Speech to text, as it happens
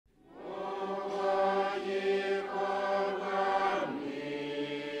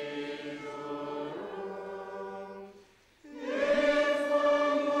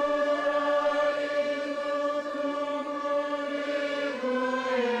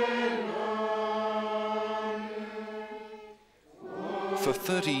For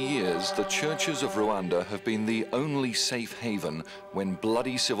 30 years, the churches of Rwanda have been the only safe haven when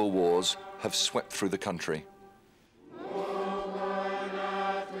bloody civil wars have swept through the country.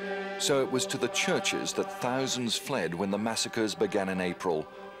 So it was to the churches that thousands fled when the massacres began in April,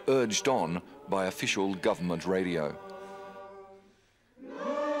 urged on by official government radio.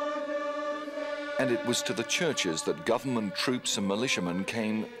 And it was to the churches that government troops and militiamen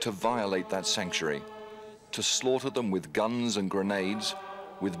came to violate that sanctuary, to slaughter them with guns and grenades,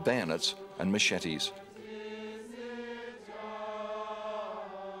 with bayonets and machetes.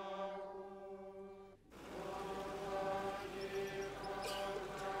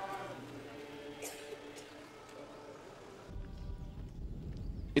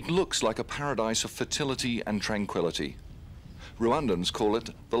 It looks like a paradise of fertility and tranquility. Rwandans call it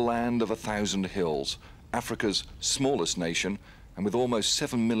the land of 1,000 hills, Africa's smallest nation, and with almost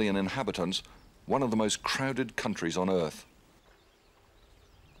 7 million inhabitants, one of the most crowded countries on earth.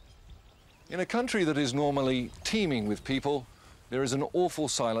 In a country that is normally teeming with people, there is an awful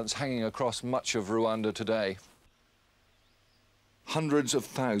silence hanging across much of Rwanda today. Hundreds of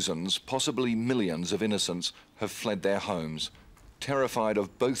thousands, possibly millions of innocents have fled their homes, terrified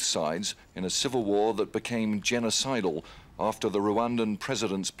of both sides in a civil war that became genocidal after the Rwandan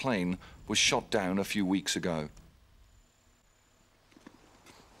president's plane was shot down a few weeks ago.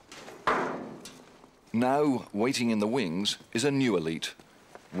 Now, waiting in the wings is a new elite,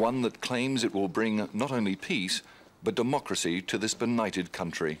 one that claims it will bring not only peace, but democracy to this benighted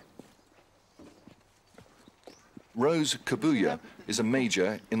country. Rose Kabuye is a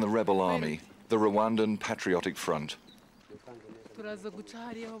major in the rebel army, the Rwandan Patriotic Front.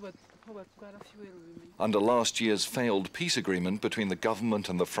 Under last year's failed peace agreement between the government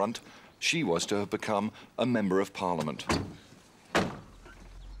and the front, she was to have become a member of parliament.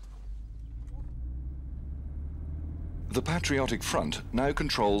 The Patriotic Front now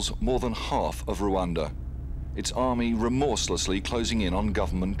controls more than half of Rwanda, its army remorselessly closing in on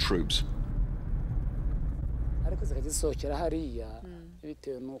government troops.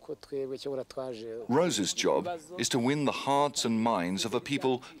 Rose's job is to win the hearts and minds of a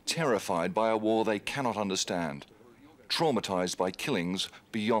people terrified by a war they cannot understand, traumatized by killings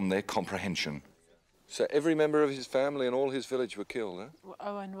beyond their comprehension. So every member of his family and all his village were killed, huh?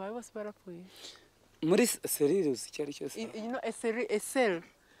 You know, a cell.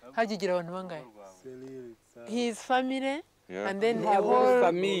 How do you get on his family, yeah. And then the whole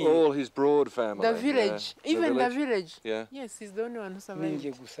family. All his broad family. The village, yeah. Even the village. Yeah. Yes, he's the only one who survived.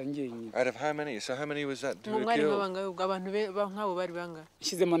 Out of how many? So how many was that who were killed?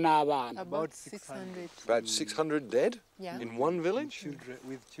 About 600. About 600 dead? Yeah. In one village?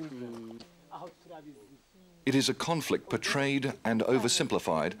 With children. It is a conflict portrayed and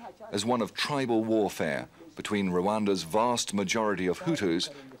oversimplified as one of tribal warfare between Rwanda's vast majority of Hutus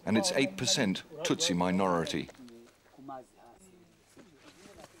and its 8% Tutsi minority.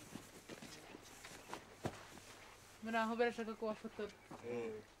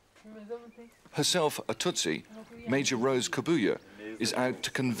 Herself a Tutsi, Major Rose Kabuye is out to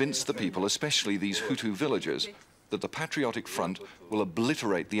convince the people, especially these Hutu villagers, that the Patriotic Front will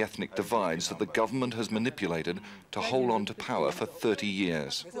obliterate the ethnic divides that the government has manipulated to hold on to power for 30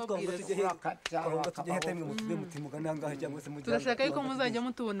 years.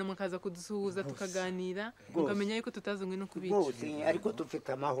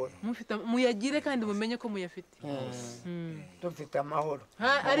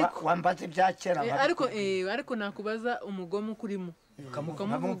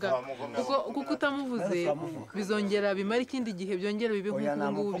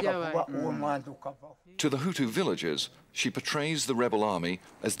 To the Hutu villagers, she portrays the rebel army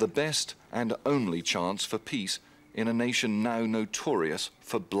as the best and only chance for peace in a nation now notorious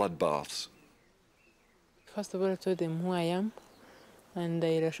for bloodbaths. First of all, I told them who I am, and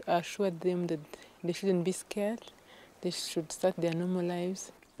I assured them that they shouldn't be scared. They should start their normal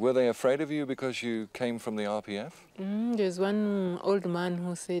lives. Were they afraid of you because you came from the RPF? There's one old man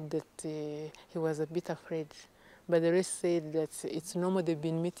who said that he was a bit afraid, but the rest said that it's normal. They've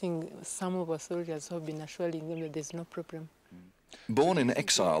been meeting some of our soldiers who have been assuring them that there's no problem. Born in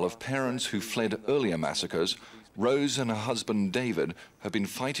exile of parents who fled earlier massacres, Rose and her husband David have been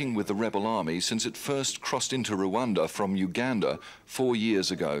fighting with the rebel army since it first crossed into Rwanda from Uganda 4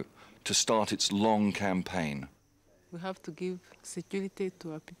 years ago to start its long campaign. We have to give security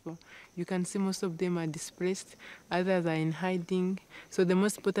to our people. You can see most of them are displaced, others are in hiding. So the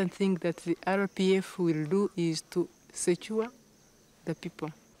most important thing that the RPF will do is to secure the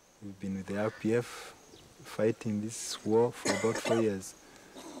people. We've been with the RPF fighting this war for about 4 years.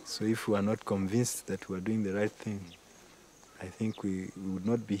 So if we are not convinced that we are doing the right thing, I think we would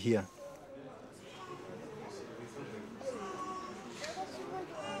not be here.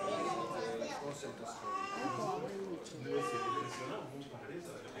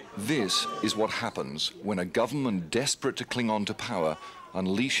 This is what happens when a government desperate to cling on to power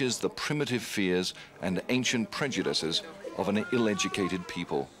unleashes the primitive fears and ancient prejudices of an ill-educated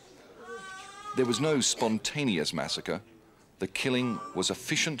people. There was no spontaneous massacre. The killing was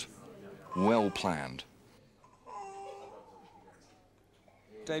efficient, well planned.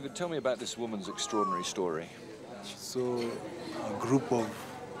 David, tell me about this woman's extraordinary story. So a group of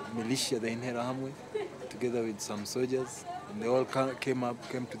militia, the Interahamwe, together with some soldiers, and they all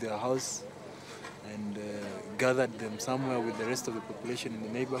came to their house and gathered them somewhere with the rest of the population in the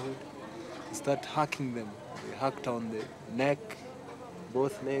neighborhood and start hacking them. They hacked on the neck,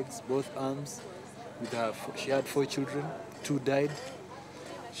 both legs, both arms. She had 4 children, 2 died.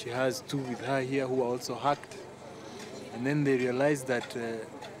 She has 2 with her here who are also hacked. And then they realized that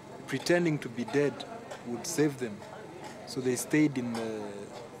pretending to be dead would save them. So they stayed in the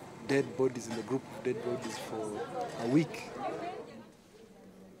dead bodies, in the group of dead bodies for a week.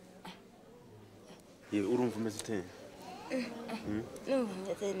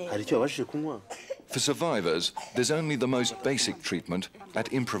 For survivors, there's only the most basic treatment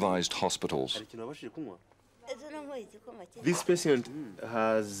at improvised hospitals. This patient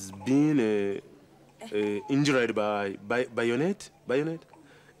has been injured by bayonet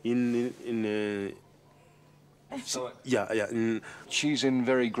She's in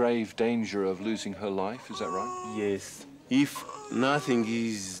very grave danger of losing her life, is that right? Yes. If nothing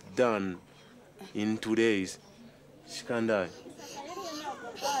is done in 2 days, she can die.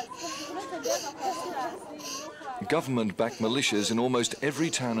 Government-backed militias in almost every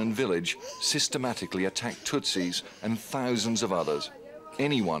town and village systematically attack Tutsis and thousands of others,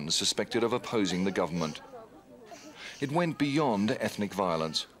 anyone suspected of opposing the government. It went beyond ethnic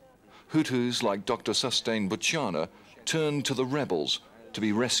violence. Hutus like Dr. Sustain Buchana turned to the rebels to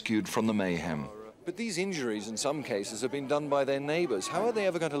be rescued from the mayhem. But these injuries in some cases have been done by their neighbors. How are they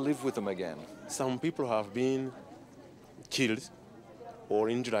ever going to live with them again? Some people have been killed or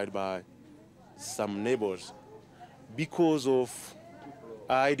injured by some neighbors because of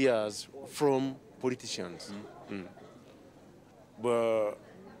ideas from politicians. But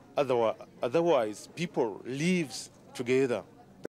otherwise, people live together